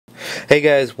Hey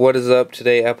guys, what is up?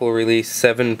 Today Apple released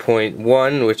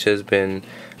 7.1, which has been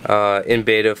in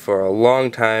beta for a long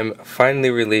time,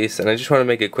 finally released, and I just want to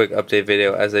make a quick update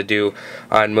video as I do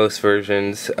on most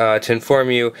versions to inform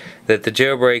you that the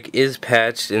jailbreak is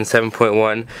patched in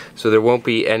 7.1, so there won't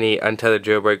be any untethered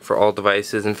jailbreak for all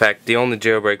devices. In fact, the only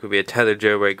jailbreak would be a tethered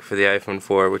jailbreak for the iPhone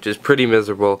 4, which is pretty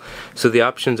miserable, so the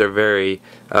options are very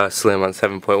slim on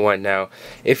 7.1. Now,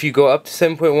 if you go up to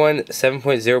 7.1,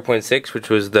 7.0.6, which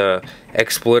was the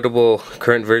exploitable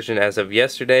current version as of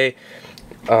yesterday,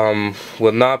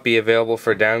 will not be available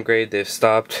for downgrade. They've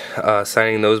stopped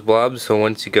signing those blobs, so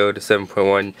once you go to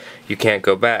 7.1 you can't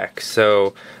go back.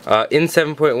 So in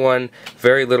 7.1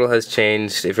 very little has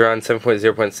changed. If you're on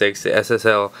 7.0.6, the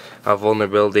SSL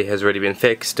vulnerability has already been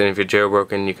fixed, and if you're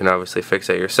jailbroken you can obviously fix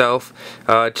it yourself.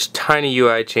 Just tiny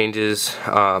UI changes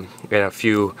and a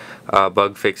few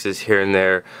bug fixes here and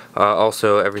there.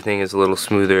 Also everything is a little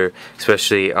smoother,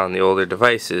 especially on the older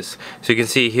devices. So you can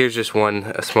see here's just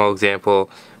a small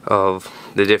example of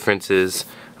the differences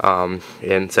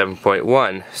in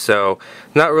 7.1. So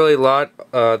not really a lot.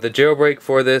 The jailbreak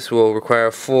for this will require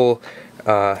a full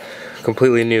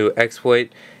completely new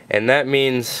exploit, and that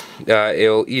means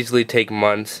it'll easily take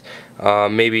months,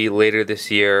 maybe later this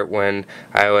year when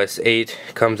iOS 8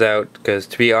 comes out, because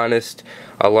to be honest,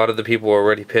 a lot of the people were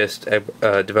already pissed.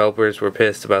 Developers were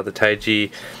pissed about the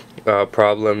Taiji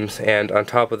problems, and on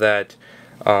top of that,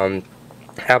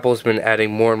 Apple's been adding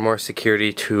more and more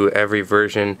security to every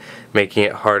version, making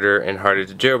it harder and harder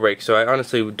to jailbreak. So I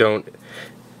honestly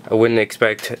I wouldn't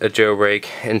expect a jailbreak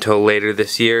until later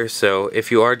this year. So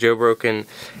if you are jailbroken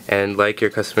and like your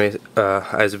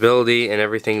customizability and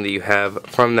everything that you have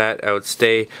from that, I would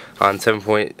stay on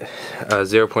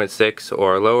 7.0.6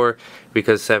 or lower,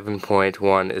 because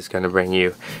 7.1 is going to bring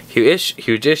you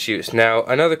huge issues. Now,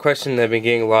 another question that I've been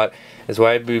getting a lot is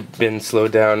why we've been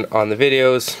slowed down on the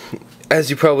videos. As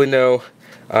you probably know,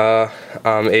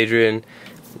 I'm Adrian,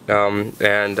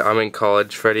 and I'm in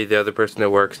college. Freddie, the other person that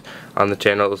works on the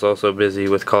channel, is also busy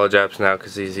with college apps now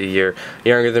because he's a year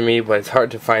younger than me, but it's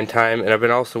hard to find time. And I've been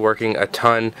also working a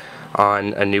ton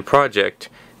on a new project,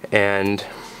 and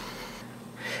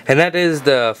that is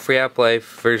the Free App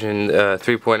Life version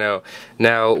 3.0.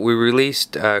 Now, we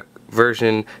released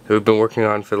version that we've been working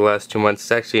on for the last 2 months.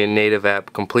 It's actually a native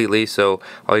app completely, so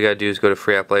all you gotta do is go to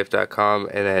freeapplife.com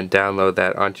and then download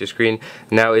that onto your screen.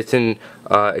 Now it's in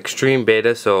extreme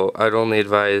beta, so I'd only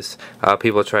advise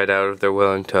people try it out if they're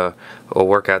willing to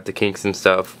work out the kinks and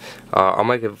stuff. I'll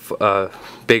make a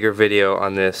bigger video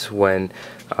on this when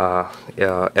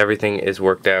everything is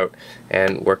worked out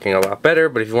and working a lot better,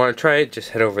 but if you want to try it, just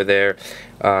head over there,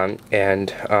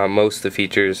 and most of the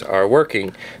features are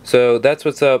working. So that's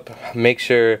what's up. Make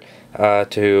sure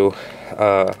to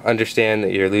understand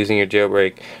that you're losing your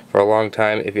jailbreak for a long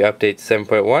time if you update to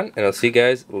 7.1, and I'll see you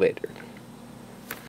guys later.